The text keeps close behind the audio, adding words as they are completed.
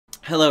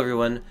Hello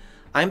everyone,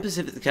 I'm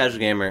Pacific the Casual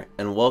Gamer,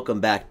 and welcome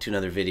back to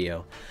another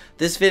video.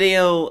 This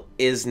video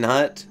is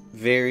not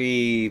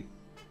very,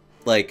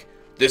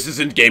 this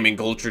isn't gaming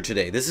culture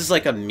today. This is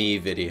like a me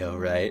video,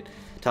 right?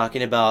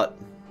 Talking about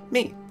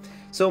me.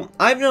 So,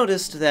 I've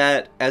noticed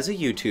that as a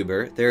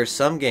YouTuber, there are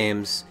some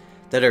games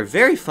that are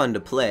very fun to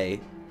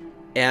play,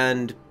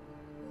 and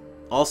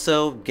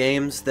also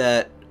games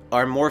that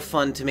are more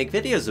fun to make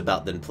videos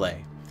about than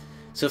play.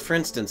 So for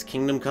instance,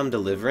 Kingdom Come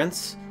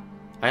Deliverance,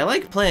 I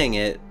like playing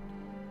it.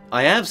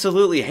 I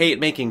absolutely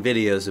hate making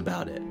videos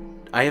about it.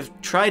 I have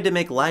tried to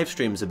make live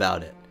streams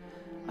about it.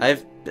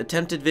 I've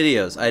attempted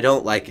videos. I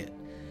don't like it.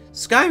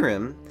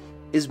 Skyrim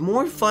is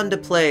more fun to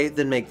play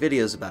than make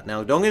videos about.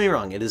 Now, don't get me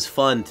wrong, it is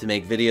fun to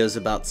make videos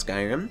about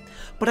Skyrim,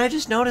 but I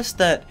just noticed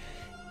that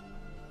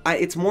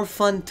it's more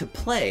fun to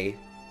play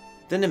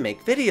than to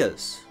make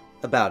videos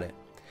about it.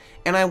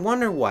 And I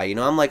wonder why. You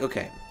know, I'm like,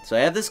 okay, so I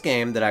have this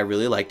game that I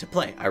really like to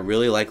play. I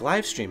really like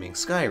live streaming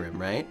Skyrim,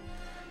 right?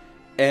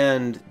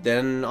 And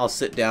then I'll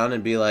sit down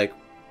and be like,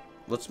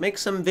 let's make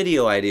some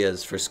video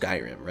ideas for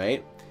Skyrim,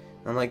 right?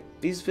 I'm like,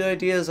 these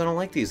ideas, I don't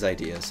like these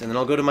ideas. And then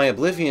I'll go to my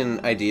Oblivion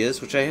ideas,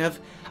 which I have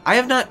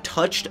not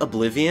touched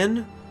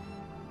Oblivion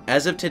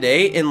as of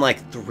today in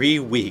like 3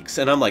 weeks.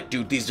 And I'm like,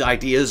 dude, these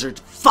ideas are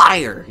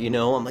fire, you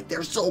know? I'm like,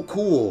 they're so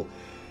cool.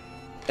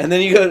 And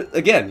then you go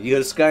to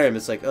Skyrim,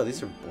 it's like, oh,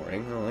 these are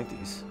boring, I don't like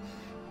these.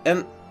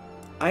 And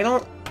I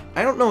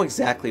don't know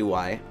exactly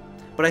why,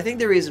 but I think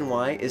the reason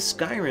why is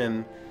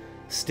Skyrim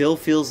still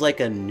feels like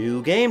a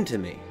new game to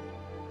me.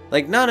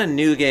 Like, not a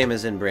new game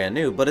as in brand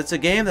new, but it's a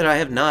game that I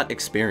have not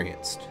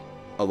experienced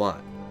a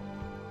lot.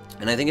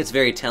 And I think it's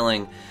very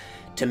telling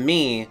to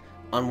me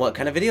on what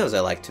kind of videos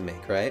I like to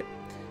make, right?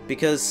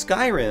 Because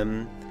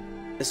Skyrim,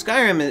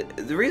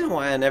 the reason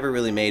why I never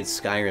really made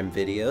Skyrim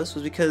videos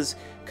was because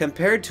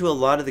compared to a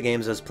lot of the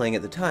games I was playing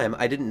at the time,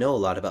 I didn't know a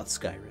lot about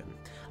Skyrim.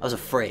 I was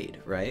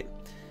afraid, right?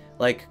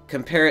 Like,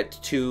 compare it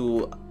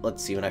to,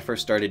 let's see, when I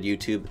first started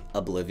YouTube,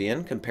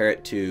 Oblivion, compare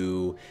it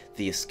to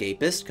The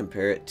Escapist,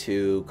 compare it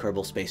to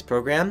Kerbal Space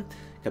Program,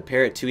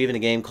 compare it to even a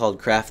game called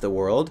Craft the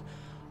World.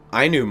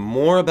 I knew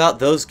more about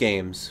those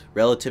games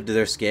relative to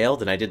their scale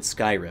than I did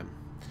Skyrim.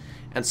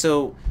 And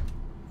so,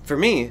 for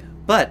me,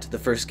 but the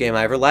first game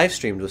I ever live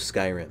streamed was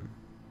Skyrim.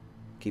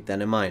 Keep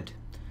that in mind.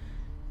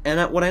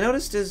 And what I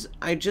noticed is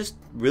I just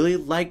really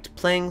liked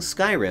playing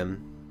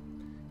Skyrim.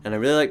 And I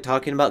really like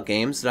talking about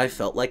games that I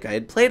felt like I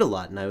had played a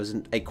lot and I was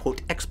a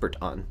quote expert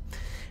on.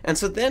 And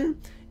so then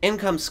in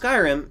comes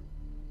Skyrim,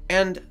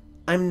 and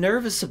I'm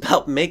nervous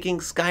about making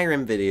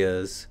Skyrim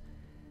videos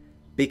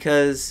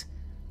because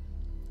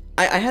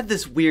I had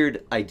this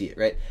weird idea,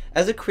 right?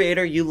 As a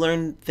creator, you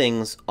learn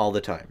things all the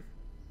time.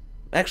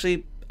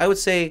 Actually, I would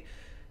say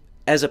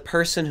as a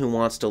person who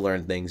wants to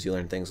learn things, you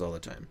learn things all the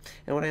time.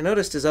 And what I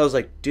noticed is I was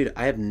like, dude,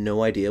 I have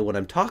no idea what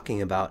I'm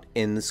talking about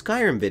in the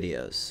Skyrim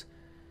videos.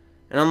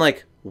 And I'm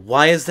like,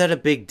 why is that a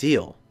big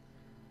deal?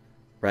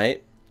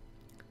 Right?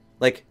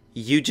 Like,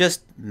 you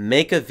just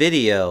make a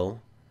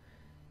video,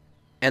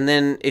 and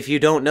then if you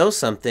don't know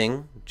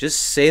something, just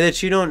say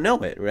that you don't know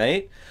it,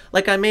 right?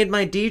 Like, I made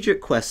my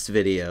Daedric Quests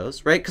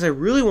videos, right? Because I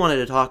really wanted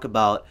to talk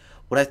about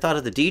what I thought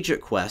of the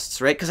Daedric Quests,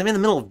 right? Because I'm in the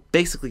middle of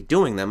basically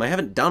doing them. I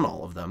haven't done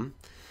all of them.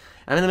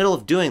 I'm in the middle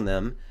of doing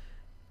them.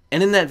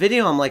 And in that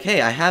video, I'm like,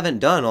 hey, I haven't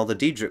done all the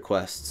Daedric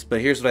Quests,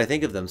 but here's what I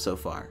think of them so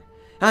far.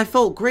 And I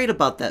felt great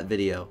about that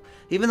video.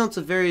 Even though it's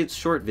a very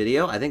short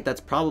video, I think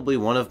that's probably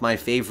one of my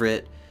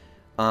favorite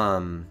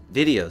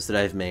videos that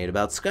I've made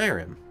about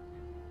Skyrim.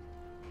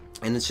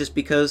 And it's just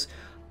because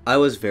I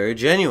was very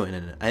genuine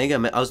in it. I think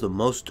I was the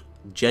most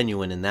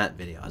genuine in that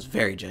video. I was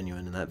very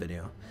genuine in that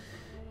video,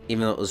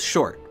 even though it was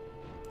short.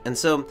 And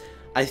so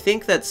I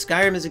think that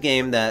Skyrim is a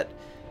game that,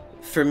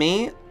 for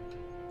me,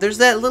 there's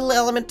that little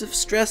element of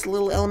stress, a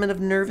little element of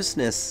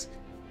nervousness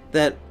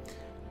that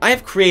I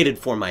have created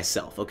for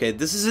myself, okay?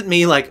 This isn't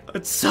me like,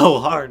 it's so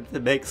hard to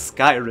make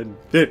Skyrim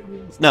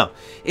videos. No,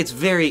 it's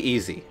very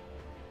easy.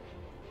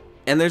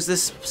 And there's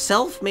this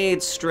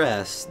self-made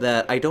stress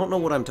that I don't know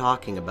what I'm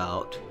talking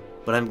about,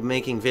 but I'm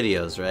making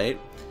videos, right?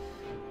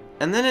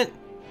 And then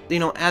you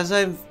know, as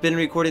I've been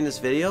recording this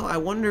video, I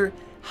wonder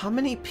how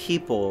many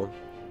people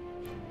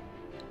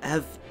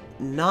have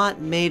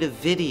not made a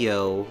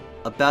video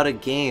about a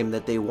game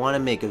that they want to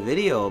make a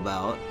video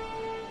about,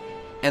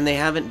 and they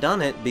haven't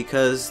done it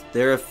because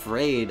they're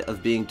afraid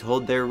of being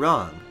told they're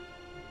wrong,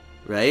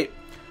 right?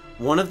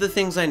 One of the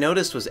things I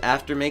noticed was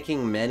after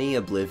making many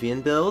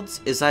Oblivion builds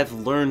is I've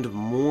learned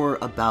more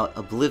about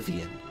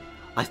Oblivion.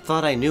 I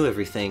thought I knew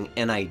everything,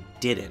 and I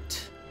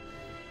didn't.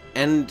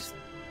 And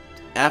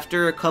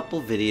after a couple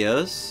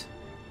videos,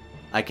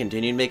 I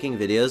continued making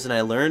videos, and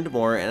I learned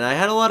more, and I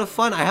had a lot of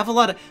fun. I have a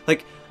lot of,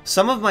 like,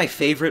 some of my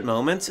favorite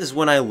moments is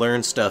when I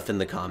learn stuff in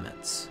the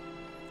comments,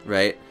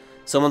 right?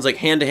 Someone's like,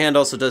 hand-to-hand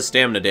also does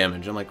stamina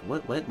damage. I'm like,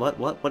 what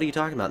are you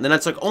talking about? And then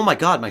it's like, oh my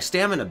god, my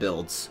stamina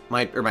builds.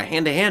 My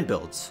hand-to-hand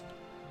builds.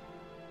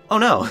 Oh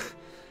no.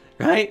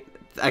 Right?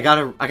 I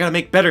gotta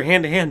make better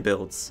hand-to-hand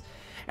builds.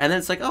 And then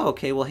it's like, oh,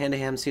 okay, well,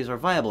 hand-to-hand seems more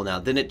viable now.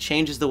 Then it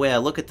changes the way I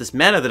look at this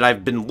meta that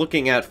I've been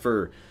looking at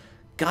for,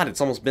 God,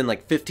 it's almost been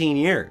like 15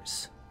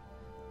 years.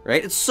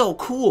 Right? It's so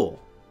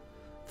cool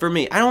for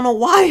me. I don't know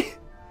why.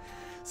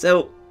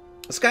 So,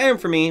 Skyrim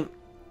for me,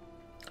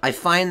 I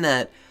find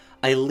that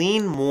I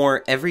lean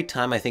more, every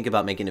time I think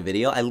about making a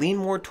video, I lean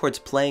more towards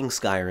playing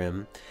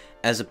Skyrim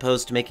as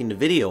opposed to making a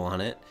video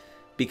on it.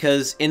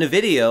 Because in a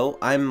video,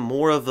 I'm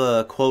more of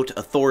a, quote,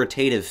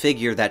 authoritative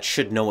figure that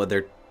should know what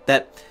they're,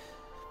 that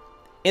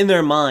in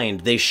their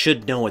mind, they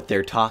should know what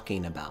they're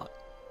talking about.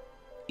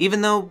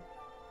 Even though,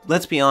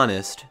 let's be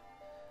honest,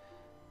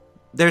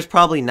 there's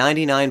probably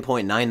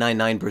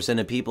 99.999%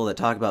 of people that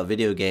talk about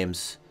video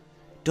games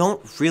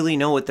don't really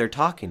know what they're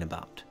talking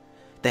about.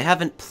 They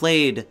haven't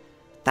played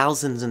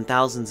thousands and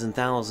thousands and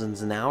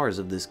thousands and hours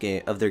of this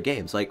game, of their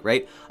games. Like,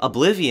 right?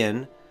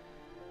 Oblivion,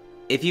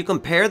 if you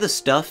compare the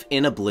stuff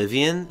in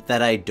Oblivion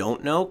that I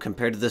don't know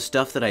compared to the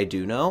stuff that I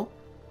do know,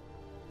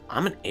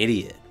 I'm an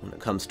idiot when it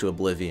comes to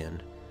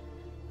Oblivion.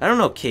 I don't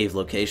know cave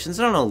locations,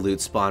 I don't know loot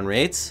spawn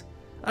rates,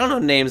 I don't know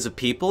names of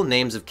people,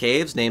 names of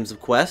caves, names of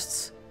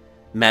quests,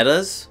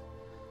 metas.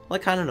 Well,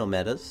 I kind of know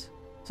metas.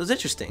 So it's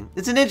interesting.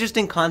 It's an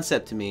interesting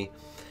concept to me.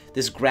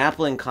 This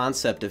grappling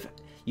concept of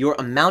your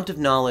amount of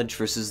knowledge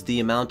versus the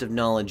amount of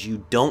knowledge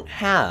you don't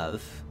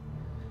have,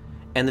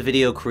 and the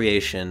video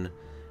creation,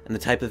 and the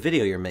type of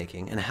video you're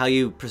making, and how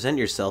you present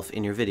yourself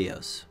in your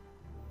videos.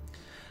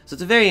 So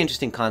it's a very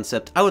interesting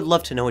concept. I would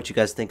love to know what you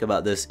guys think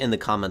about this in the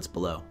comments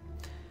below.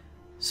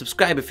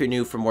 Subscribe if you're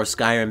new for more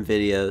Skyrim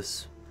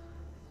videos.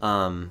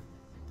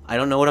 I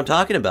don't know what I'm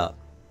talking about,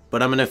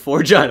 but I'm going to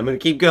forge on. I'm going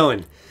to keep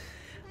going.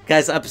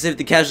 Guys, I'm Pacific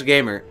the Casual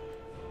Gamer.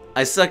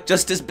 I suck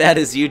just as bad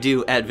as you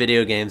do at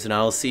video games, and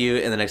I will see you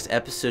in the next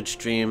episode,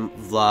 stream,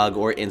 vlog,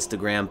 or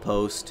Instagram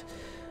post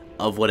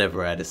of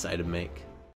whatever I decide to make.